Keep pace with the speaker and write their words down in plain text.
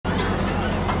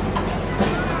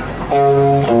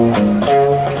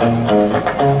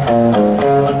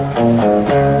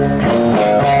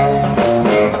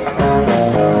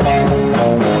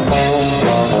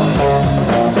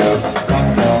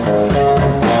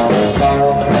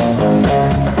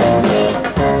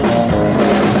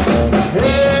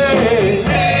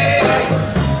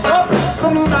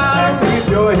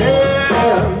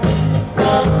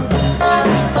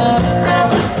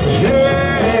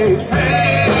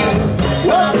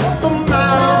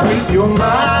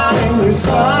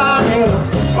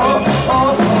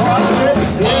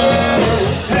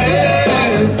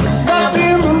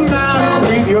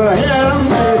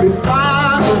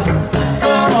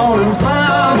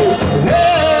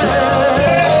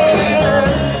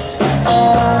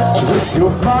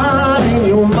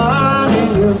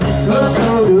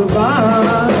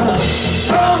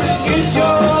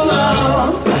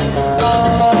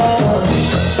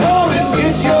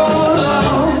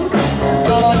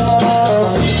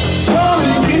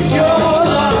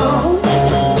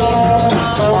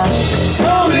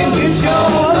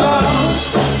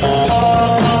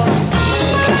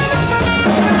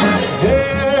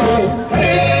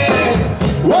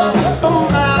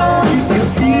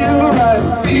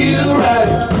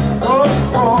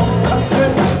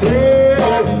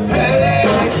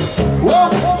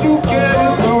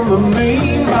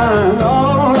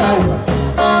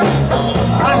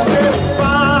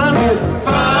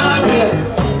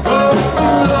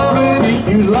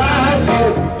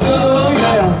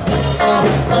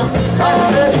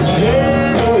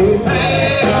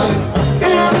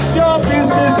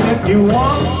You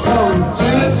want some,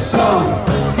 take some,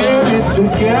 get it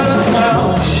together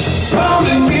now. Come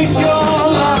and get your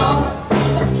love.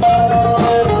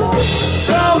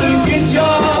 Come and get your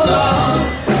love.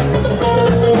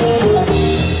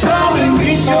 Come and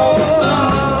get your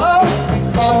love.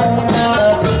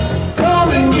 Come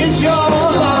and get your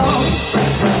love.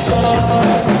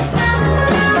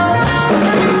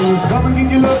 Come and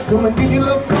get your love, come and get your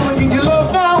love, come and get your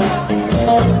love now.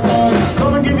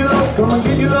 Come and get your love, come and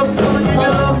get your love, come and get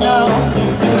your love now.